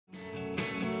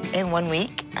In 1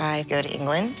 week, I go to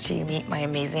England to meet my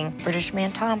amazing British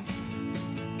man, Tom.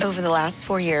 Over the last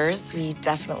 4 years, we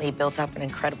definitely built up an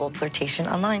incredible flirtation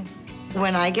online.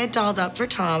 When I get dolled up for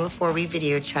Tom before we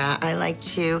video chat, I like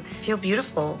to feel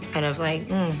beautiful, kind of like,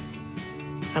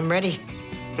 I'm ready.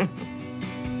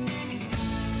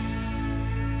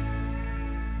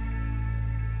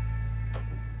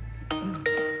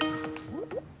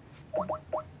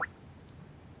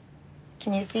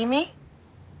 Can you see me?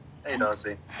 Hey,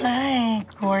 Darcey. Hi,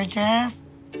 gorgeous.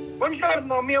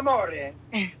 Buongiorno, mio amore.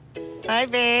 Hi,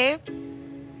 babe.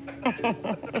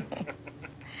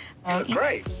 You look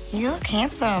great. You look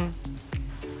handsome.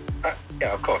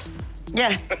 Yeah, of course.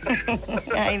 Yeah,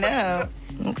 I know.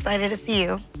 I'm excited to see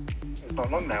you. It's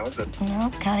not long now, is it?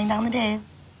 No, counting down the days.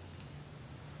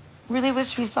 Really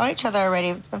wish we saw each other already.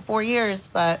 It's been 4 years,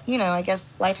 but, you know, I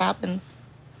guess life happens.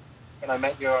 When I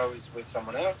met you, I was with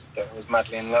someone else that I was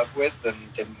madly in love with and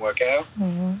didn't work out.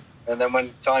 Mm-hmm. And then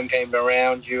when time came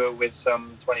around, you were with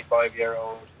some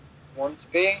 25-year-old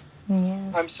want-to-be.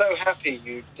 Yeah. I'm so happy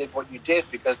you did what you did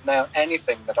because now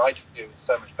anything that I do is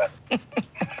so much better.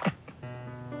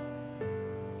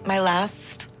 My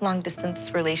last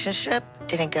long-distance relationship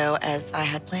didn't go as I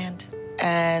had planned.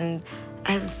 And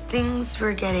as things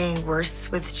were getting worse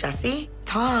with Jesse,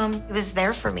 Tom was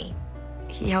there for me.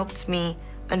 He helped me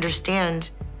understand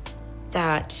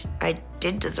that I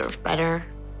did deserve better.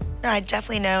 I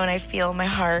definitely know and I feel in my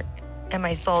heart and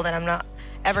my soul that I'm not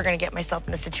ever gonna get myself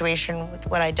in a situation with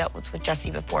what I dealt with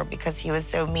Jesse before because he was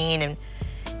so mean and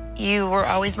you were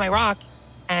always my rock.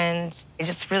 And I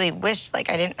just really wished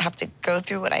like I didn't have to go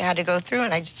through what I had to go through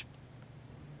and I just...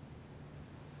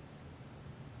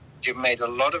 You've made a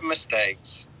lot of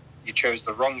mistakes. You chose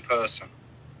the wrong person.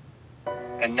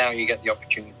 And now you get the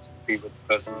opportunity to be with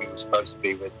the person you were supposed to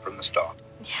be with from the start.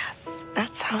 Yes,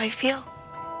 that's how I feel.